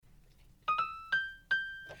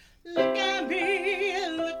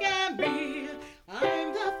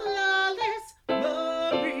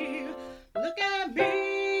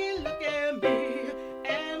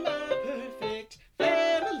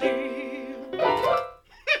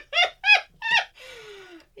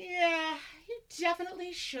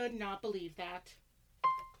I should not believe that.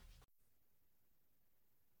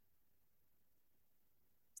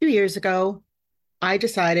 2 years ago, I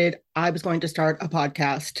decided I was going to start a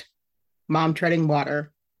podcast, Mom Treading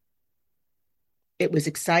Water. It was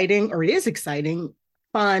exciting, or it is exciting,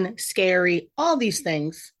 fun, scary, all these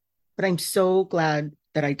things. But I'm so glad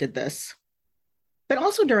that I did this. But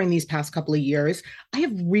also during these past couple of years, I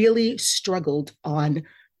have really struggled on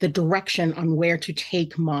the direction on where to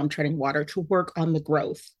take Mom Treading Water to work on the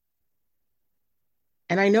growth.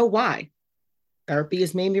 And I know why. Therapy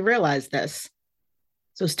has made me realize this.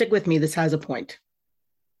 So stick with me, this has a point.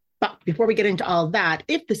 But before we get into all of that,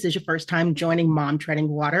 if this is your first time joining Mom Treading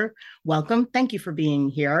Water, welcome. Thank you for being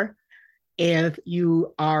here. If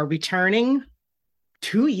you are returning,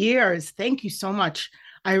 2 years, thank you so much.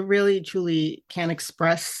 I really, truly can't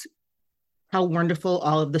express how wonderful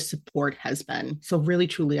all of the support has been. So really,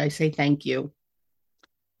 truly, I say thank you.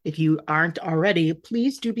 If you aren't already,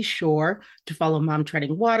 please do be sure to follow Mom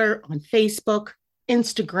Treading Water on Facebook,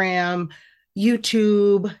 Instagram,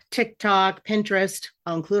 YouTube, TikTok, Pinterest.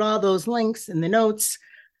 I'll include all those links in the notes.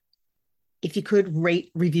 If you could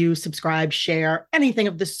rate, review, subscribe, share, anything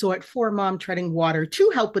of the sort for Mom Treading Water to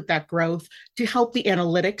help with that growth, to help the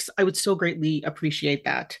analytics, I would so greatly appreciate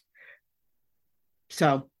that.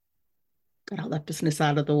 So, got all that business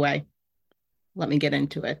out of the way. Let me get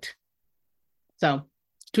into it. So,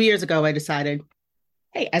 2 years ago, I decided,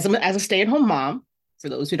 hey, as a stay-at-home mom, for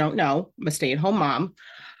those who don't know, I'm a stay-at-home mom.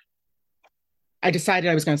 I decided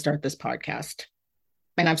I was going to start this podcast.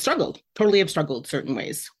 And I've struggled, totally have struggled certain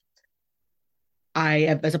ways.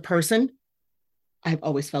 As a person, I've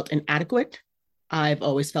always felt inadequate. I've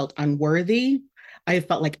always felt unworthy. I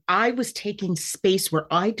felt like I was taking space where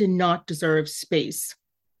I did not deserve space.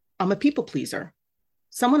 I'm a people pleaser.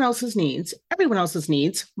 Someone else's needs, everyone else's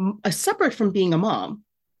needs, separate from being a mom,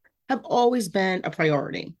 have always been a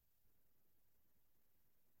priority.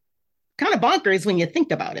 Kind of bonkers when you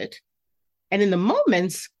think about it. And in the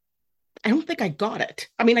moments, I don't think I got it.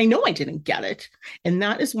 I mean, I know I didn't get it. And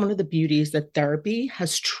that is one of the beauties that therapy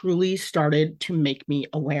has truly started to make me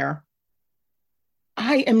aware.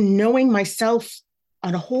 I am knowing myself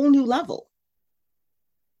on a whole new level.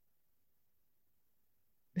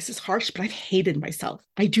 This is harsh, but I've hated myself.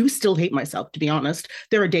 I do still hate myself, to be honest.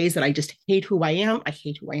 There are days that I just hate who I am. I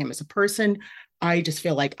hate who I am as a person. I just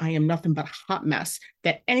feel like I am nothing but a hot mess,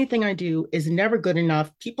 that anything I do is never good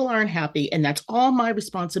enough. People aren't happy. And that's all my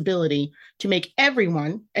responsibility to make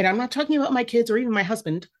everyone, and I'm not talking about my kids or even my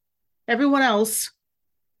husband, everyone else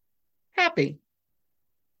happy.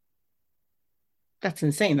 That's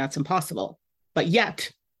insane. That's impossible. But yet,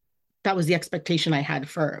 that was the expectation I had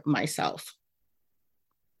for myself.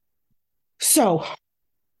 So,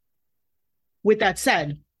 with that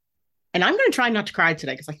said, and I'm going to try not to cry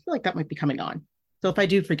today because I feel like that might be coming on. So if I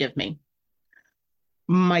do, forgive me.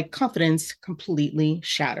 My confidence completely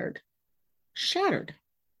shattered. Shattered.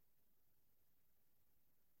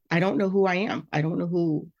 I don't know who I am. I don't know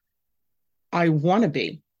who I want to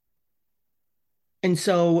be. And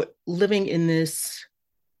so living in this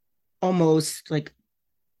almost like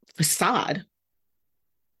facade,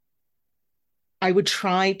 I would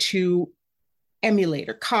try to emulate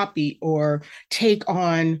or copy or take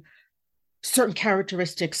on certain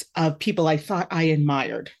characteristics of people I thought I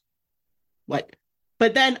admired. But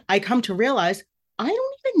then I come to realize I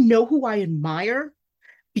don't even know who I admire,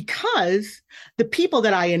 because the people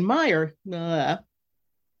that I admire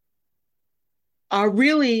are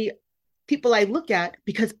really people I look at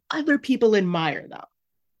because other people admire them.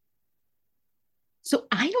 So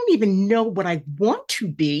I don't even know what I want to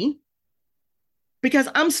be because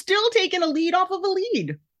I'm still taking a lead off of a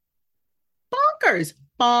lead. Bonkers.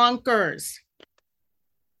 Bonkers.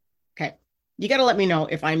 Okay. You got to let me know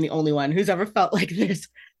if I'm the only one who's ever felt like this.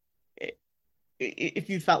 If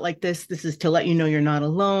you felt like this is to let you know you're not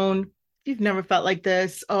alone. If you've never felt like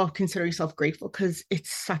this, oh, consider yourself grateful, because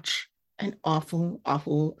it's such an awful,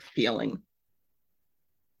 awful feeling.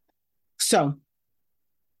 So,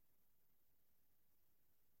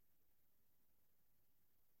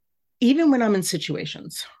 even when I'm in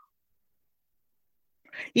situations,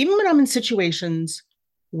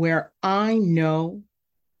 where I know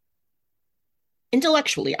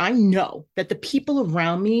intellectually, I know that the people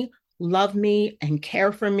around me love me and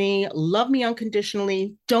care for me, love me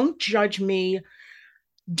unconditionally, don't judge me,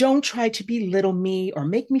 don't try to belittle me or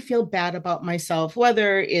make me feel bad about myself,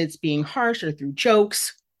 whether it's being harsh or through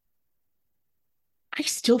jokes, I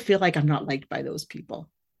still feel like I'm not liked by those people.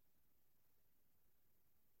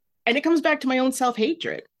 And it comes back to my own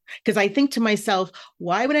self-hatred, because I think to myself,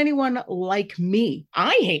 why would anyone like me?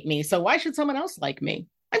 I hate me, so why should someone else like me?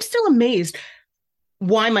 I'm still amazed.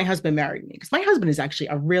 why my husband married me. Because my husband is actually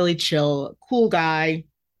a really chill, cool guy.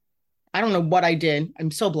 I don't know what I did. I'm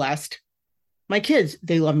so blessed. My kids,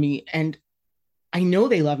 they love me. And I know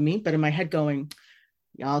they love me, but in my head going,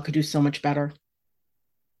 y'all could do so much better.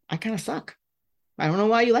 I kind of suck. I don't know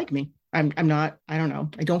why you like me. I'm not, I don't know.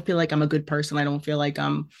 I don't feel like I'm a good person. I don't feel like I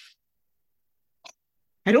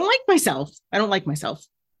don't like myself. I don't like myself.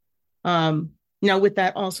 Now, with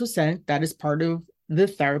that also said, that is part of the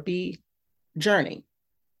therapy journey,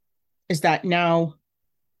 is that now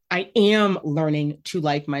I am learning to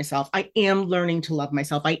like myself. I am learning to love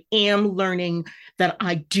myself. I am learning that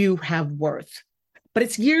I do have worth. But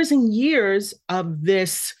it's years and years of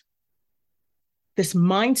this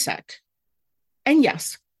mindset. And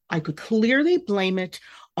yes, I could clearly blame it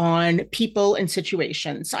on people and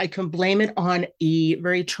situations. I can blame it on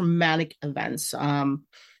very traumatic events.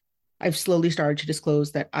 I've slowly started to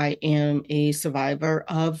disclose that I am a survivor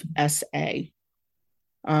of SA.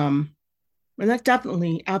 And that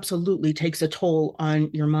definitely, absolutely takes a toll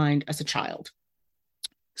on your mind as a child.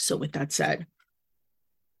 So with that said,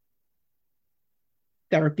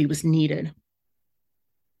 therapy was needed.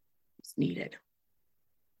 It's needed.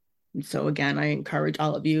 And so again, I encourage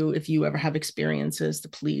all of you, if you ever have experiences, to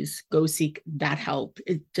please go seek that help.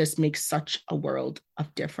 It just makes such a world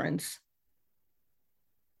of difference.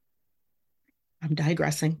 I'm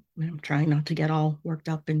digressing. I'm trying not to get all worked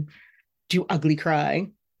up and do ugly cry.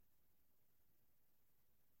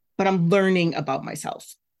 But I'm learning about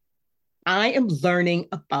myself. I am learning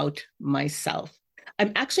about myself.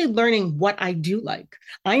 I'm actually learning what I do like.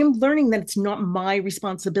 I am learning that it's not my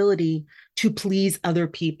responsibility to please other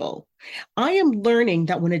people. I am learning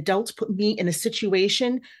that when adults put me in a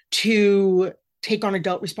situation to take on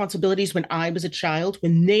adult responsibilities when I was a child,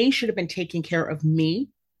 when they should have been taking care of me,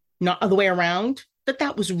 not other way around,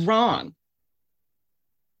 that was wrong.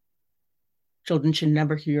 Children should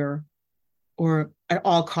never hear or at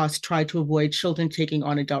all costs try to avoid children taking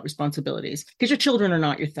on adult responsibilities, because your children are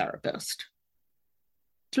not your therapist.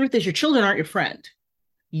 Truth is, your children aren't your friend.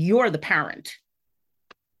 You're the parent.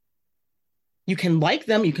 You can like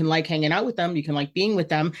them, you can like hanging out with them, you can like being with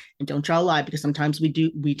them, and don't y'all lie, because sometimes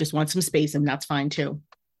we just want some space, and that's fine too.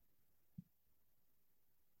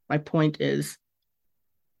 My point is,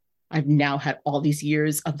 I've now had all these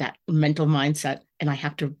years of that mental mindset, and I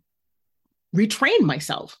have to retrain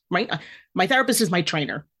myself, right? My therapist is my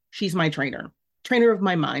trainer. She's my trainer of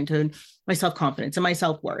my mind and my self-confidence and my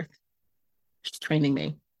self-worth. She's training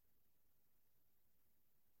me.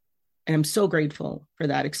 And I'm so grateful for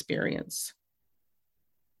that experience.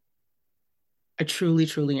 I truly,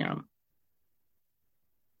 truly am.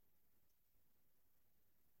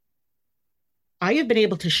 I have been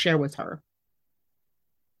able to share with her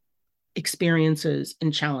experiences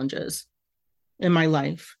and challenges in my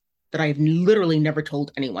life that I have literally never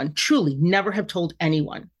told anyone, truly never have told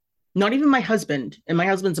anyone, not even my husband. And my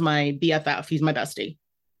husband's my BFF. He's my bestie.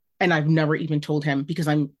 And I've never even told him, because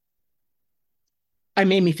I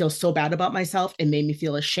made me feel so bad about myself. It made me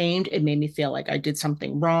feel ashamed. It made me feel like I did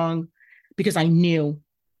something wrong, because I knew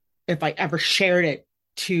if I ever shared it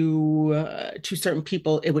to certain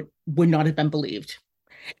people, it would not have been believed.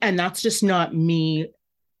 And that's just not me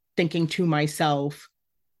thinking to myself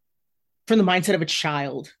from the mindset of a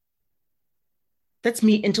child. That's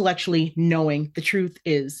me intellectually knowing the truth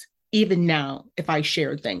is, even now, if I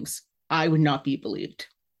shared things, I would not be believed.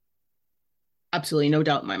 Absolutely no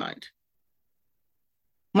doubt in my mind.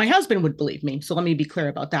 My husband would believe me, so let me be clear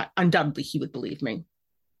about that. Undoubtedly, he would believe me.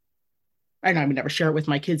 And I would never share it with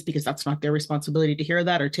my kids, because that's not their responsibility to hear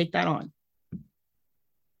that or take that on.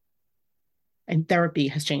 And therapy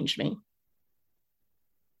has changed me.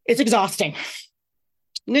 It's exhausting.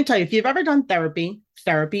 I'm going to tell you, if you've ever done therapy,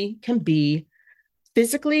 therapy can be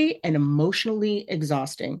physically and emotionally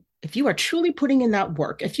exhausting. If you are truly putting in that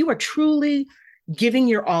work, if you are truly giving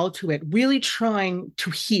your all to it, really trying to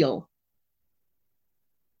heal,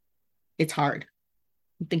 it's hard.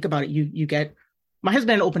 Think about it. You get, my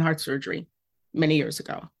husband had open heart surgery many years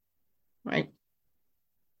ago, right?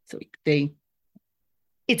 So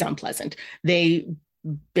it's unpleasant. They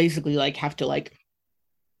basically have to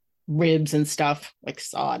ribs and stuff,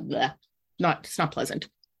 sod, it's not pleasant,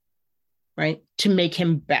 right? To make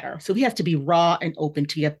him better. So he has to be raw and open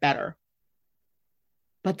to get better.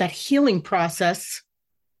 But that healing process,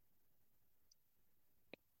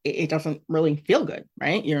 it doesn't really feel good,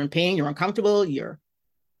 right? You're in pain, you're uncomfortable, you're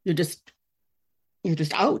just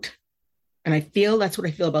out. And I feel that's what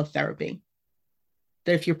I feel about therapy.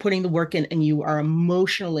 That if you're putting the work in and you are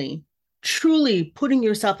emotionally, truly putting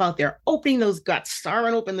yourself out there, opening those guts,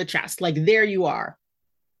 staring open the chest, there you are.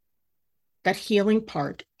 That healing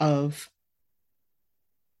part of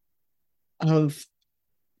of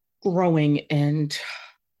growing and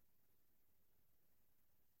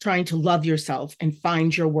trying to love yourself and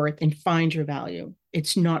find your worth and find your value.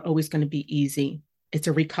 It's not always going to be easy. It's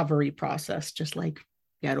a recovery process, just like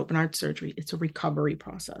you had open heart surgery. It's a recovery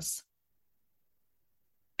process.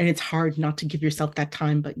 And it's hard not to give yourself that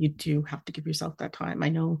time, but you do have to give yourself that time. I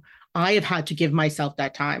know I have had to give myself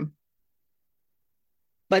that time.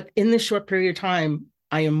 But in this short period of time,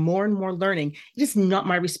 I am more and more learning. It is not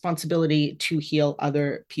my responsibility to heal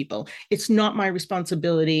other people. It's not my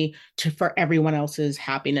responsibility for everyone else's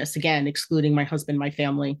happiness. Again, excluding my husband, my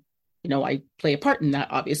family. You know, I play a part in that,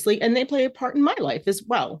 obviously, and they play a part in my life as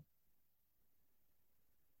well.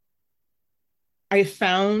 I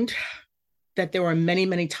found that there were many,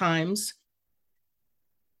 many times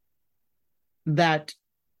that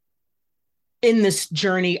in this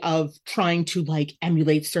journey of trying to like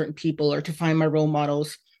emulate certain people or to find my role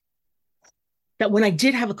models, that when I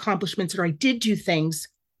did have accomplishments or I did do things,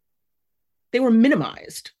 they were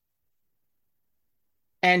minimized.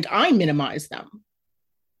 And I minimized them.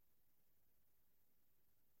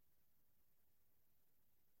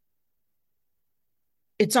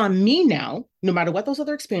 It's on me now, no matter what those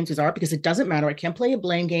other experiences are, because it doesn't matter. I can't play a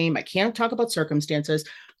blame game. I can't talk about circumstances.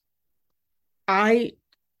 I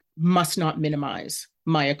must not minimize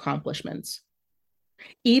my accomplishments,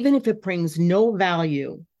 even if it brings no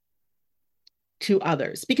value to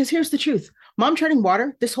others. Because here's the truth. Mom Treading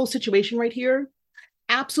Water, this whole situation right here,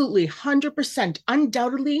 absolutely 100%,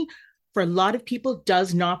 undoubtedly, for a lot of people,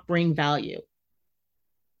 does not bring value.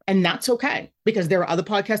 And that's okay, because there are other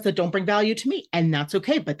podcasts that don't bring value to me, and that's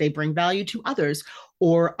okay, but they bring value to others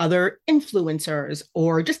or other influencers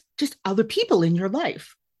or just other people in your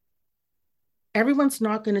life. Everyone's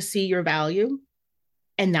not going to see your value,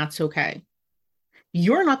 and that's okay.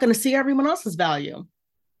 You're not going to see everyone else's value,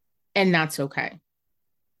 and that's okay.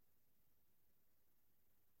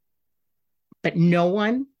 But no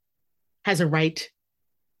one has a right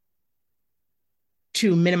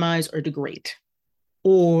to minimize or degrade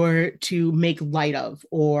or to make light of,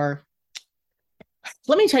 or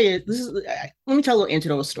let me tell a little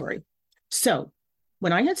anecdotal story. So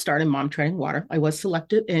when I had started Mom Treading Water, I was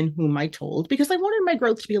selective in whom I told because I wanted my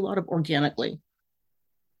growth to be a lot of organically.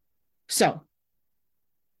 So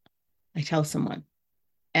I tell someone,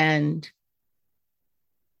 and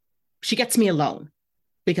she gets me alone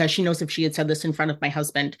because she knows if she had said this in front of my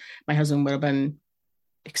husband would have been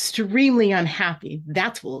extremely unhappy.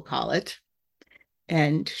 That's what we'll call it.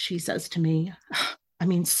 And she says to me, I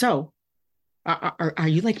mean, so are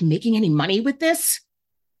you like making any money with this?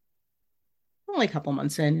 Only a couple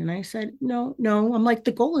months in. And I said, no. I'm like,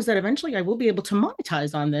 the goal is that eventually I will be able to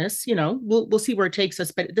monetize on this. You know, we'll see where it takes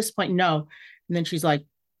us. But at this point, no. And then she's like,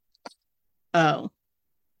 oh,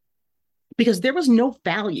 because there was no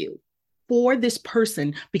value for this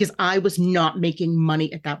person because I was not making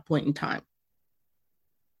money at that point in time.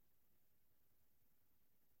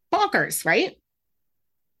 Bonkers, right?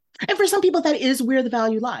 And for some people, that is where the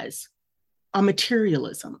value lies, on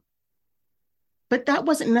materialism. But that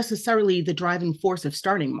wasn't necessarily the driving force of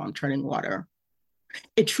starting Mom Treading Water.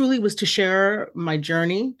 It truly was to share my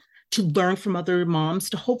journey, to learn from other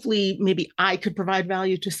moms, to hopefully maybe I could provide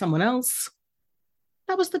value to someone else.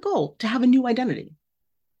 That was the goal, to have a new identity.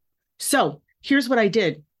 So here's what I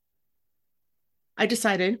did. I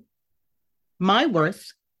decided my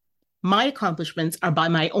worth, my accomplishments are by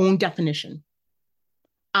my own definition.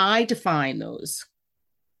 I define those.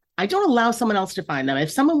 I don't allow someone else to define them.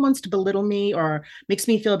 If someone wants to belittle me or makes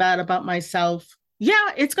me feel bad about myself,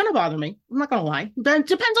 yeah, it's going to bother me. I'm not going to lie. But it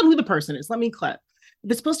depends on who the person is. Let me clip.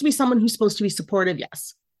 If it's supposed to be someone who's supposed to be supportive,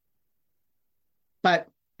 yes. But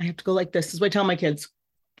I have to go like this. This is what I tell my kids.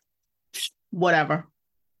 Whatever.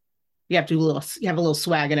 You have a little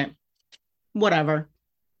swag in it. Whatever.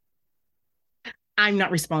 I'm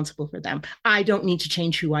not responsible for them. I don't need to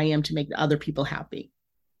change who I am to make the other people happy.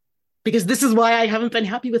 Because this is why I haven't been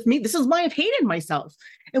happy with me. This is why I've hated myself.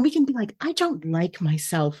 And we can be like, I don't like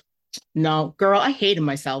myself. No, girl, I hated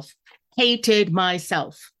myself. Hated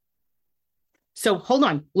myself. So hold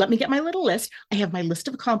on. Let me get my little list. I have my list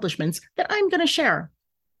of accomplishments that I'm going to share.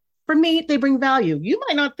 For me, they bring value. You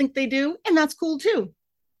might not think they do, and that's cool too.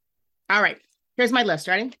 All right. Here's my list.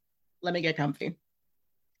 Ready? Let me get comfy.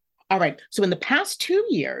 All right. So in the past 2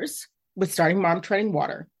 years with starting Mom Treading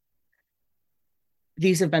Water,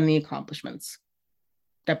 these have been the accomplishments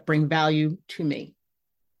that bring value to me.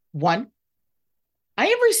 1, I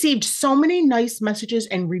have received so many nice messages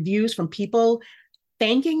and reviews from people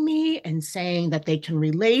thanking me and saying that they can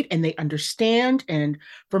relate and they understand and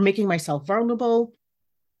for making myself vulnerable.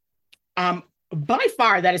 By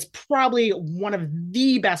far, that is probably one of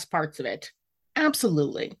the best parts of it.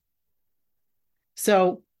 Absolutely.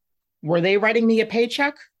 So, were they writing me a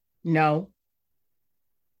paycheck? No.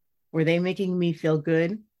 Were they making me feel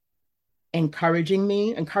good? Encouraging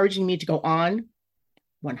me to go on?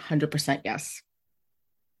 100% yes.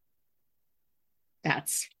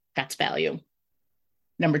 That's value.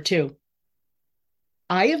 Number two,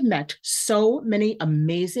 I have met so many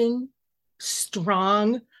amazing,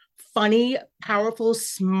 strong, funny, powerful,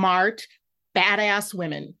 smart, badass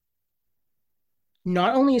women,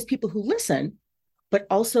 not only as people who listen, but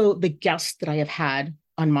also the guests that I have had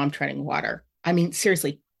on Mom Treading Water. I mean,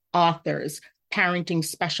 seriously, authors, parenting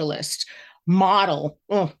specialists, model.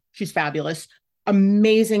 Oh, she's fabulous.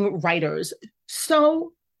 Amazing writers.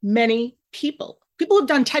 So many people. People have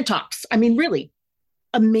done TED Talks. I mean, really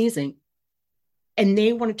amazing. And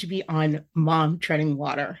they wanted to be on Mom Treading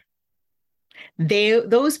Water.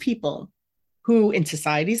 Those people who, in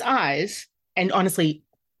society's eyes, and honestly,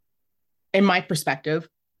 in my perspective,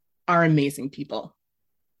 are amazing people.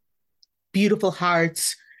 Beautiful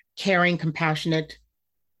hearts, caring, compassionate.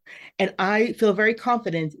 And I feel very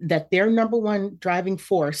confident that their number one driving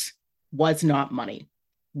force was not money,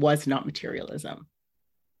 was not materialism.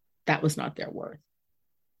 That was not their worth.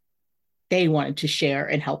 They wanted to share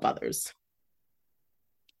and help others.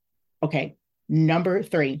 Okay, number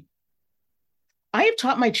three. I have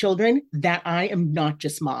taught my children that I am not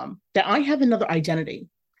just mom, that I have another identity.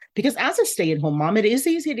 Because as a stay-at-home mom, it is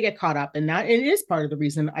easy to get caught up in that. It is part of the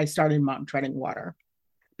reason I started Mom Treading Water,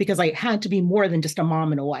 because I had to be more than just a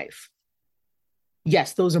mom and a wife.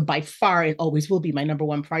 Yes, those are by far and always will be my number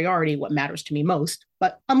one priority, what matters to me most,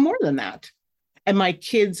 but I'm more than that. And my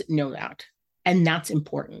kids know that, and that's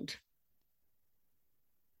important.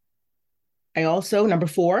 I also, number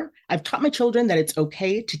four, I've taught my children that it's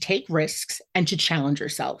okay to take risks and to challenge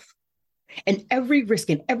yourself. And every risk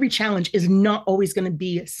and every challenge is not always going to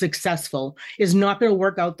be successful, is not going to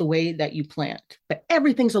work out the way that you planned. But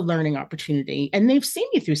everything's a learning opportunity. And they've seen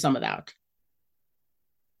me through some of that.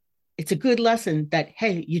 It's a good lesson that,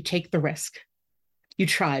 hey, you take the risk. You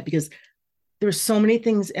try, because there's so many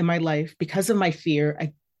things in my life because of my fear,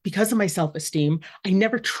 because of my self-esteem. I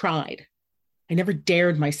never tried. I never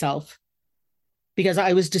dared myself because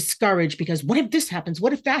I was discouraged because what if this happens?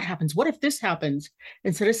 What if that happens? What if this happens?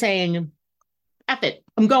 Instead of saying, F it,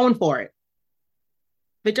 I'm going for it.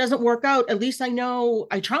 If it doesn't work out, at least I know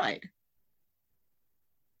I tried.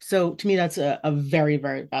 So to me, that's a very,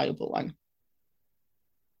 very valuable one.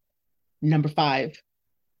 Number five,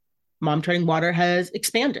 Mom Treading Water has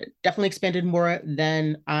expanded, definitely expanded more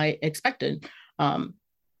than I expected.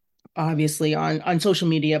 Obviously on social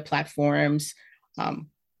media platforms,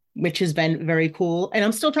 which has been very cool. And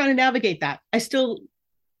I'm still trying to navigate that.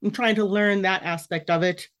 I'm trying to learn that aspect of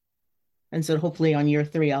it. And so hopefully on year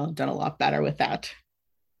 3, I'll have done a lot better with that.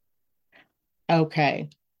 Okay.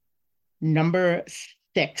 Number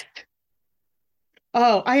 6.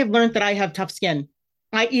 Oh, I have learned that I have tough skin.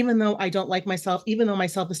 Even though I don't like myself, even though my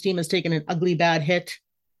self-esteem has taken an ugly, bad hit,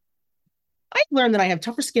 I've learned that I have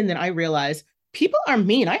tougher skin than I realize. People are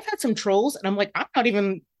mean. I've had some trolls, and I'm like, I'm not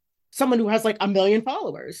even someone who has like 1 million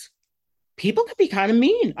followers. People can be kind of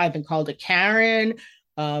mean. I've been called a Karen.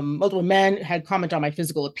 Multiple men had comment on my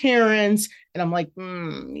physical appearance, and I'm like,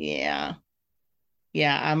 yeah,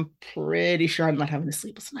 I'm pretty sure I'm not having a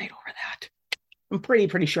sleepless night over that. I'm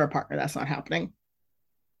pretty sure, partner, that's not happening.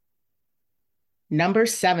 Number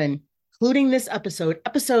 7, including this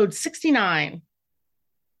episode 69.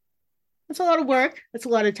 That's a lot of work. That's a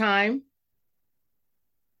lot of time.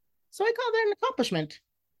 So I call that an accomplishment.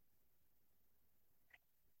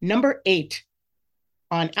 Number 8,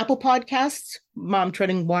 on Apple Podcasts, Mom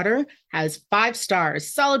Treading Water has 5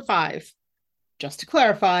 stars, solid 5. Just to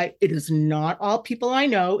clarify, it is not all people I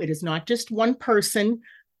know. It is not just one person.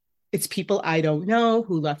 It's people I don't know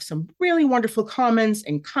who left some really wonderful comments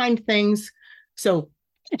and kind things. So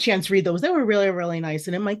a chance to read those. They were really, really nice.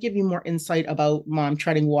 And it might give you more insight about Mom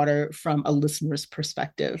Treading Water from a listener's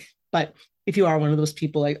perspective. But if you are one of those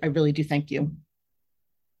people, I really do thank you.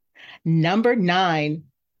 Number 9,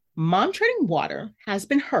 Mom Treading Water has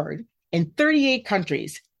been heard in 38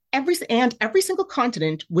 countries, every single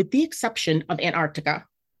continent with the exception of Antarctica.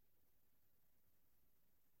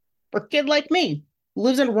 For a kid like me, who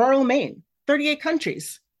lives in rural Maine, 38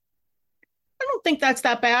 countries. I don't think that's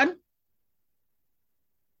that bad.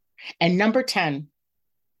 And number 10,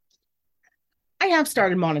 I have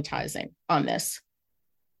started monetizing on this.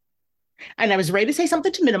 And I was ready to say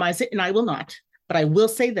something to minimize it, and I will not, but I will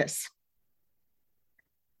say this.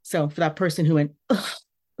 So for that person who went,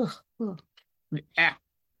 yeah,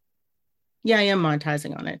 I am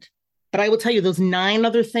monetizing on it. But I will tell you, those 9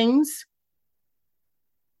 other things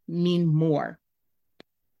mean more.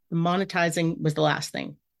 Monetizing was the last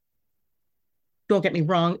thing. Don't get me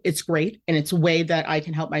wrong, it's great, and it's a way that I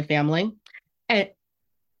can help my family. And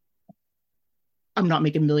I'm not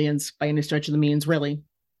making millions by any stretch of the means, really.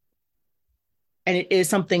 And it is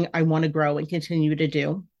something I want to grow and continue to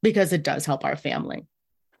do because it does help our family.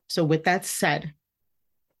 So with that said,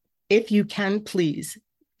 if you can, please,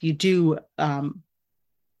 if you do,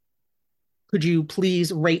 could you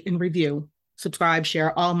please rate and review, subscribe,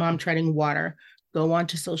 share all Mom Treading Water, go on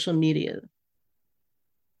to social media,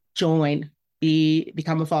 join,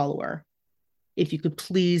 become a follower. If you could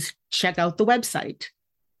please check out the website.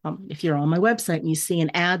 If you're on my website and you see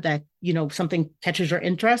an ad that, something catches your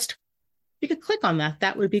interest, you could click on that.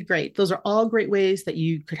 That would be great. Those are all great ways that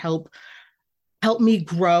you could help me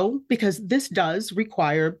grow, because this does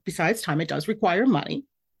require, besides time, it does require money.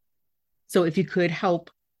 So if you could help,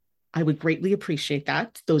 I would greatly appreciate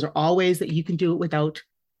that. Those are all ways that you can do it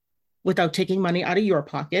without taking money out of your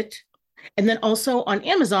pocket. And then also on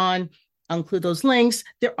Amazon, I'll include those links.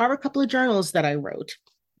 There are a couple of journals that I wrote.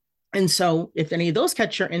 And so if any of those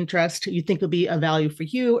catch your interest, you think would be a value for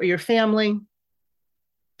you or your family,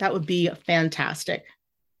 that would be fantastic.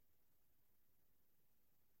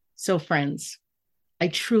 So friends, I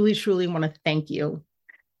truly, truly want to thank you.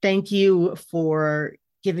 Thank you for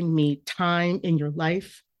giving me time in your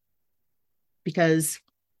life, because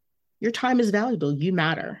your time is valuable. You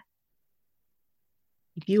matter.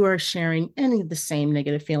 If you are sharing any of the same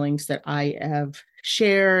negative feelings that I have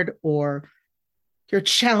shared, or you're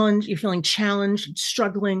feeling challenged,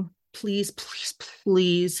 struggling, please, please,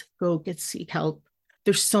 please go seek help.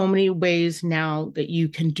 There's so many ways now that you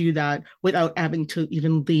can do that without having to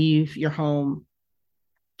even leave your home.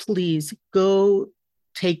 Please go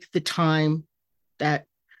take the time that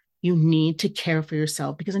you need to care for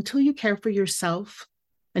yourself, because until you care for yourself,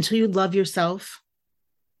 until you love yourself,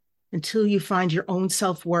 until you find your own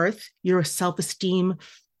self-worth, your self-esteem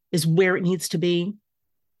is where it needs to be,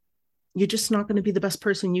 you're just not going to be the best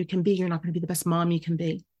person you can be. You're not going to be the best mom you can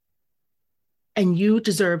be. And you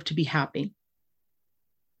deserve to be happy.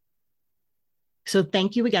 So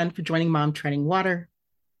thank you again for joining Mom Treading Water.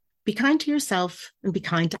 Be kind to yourself and be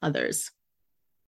kind to others.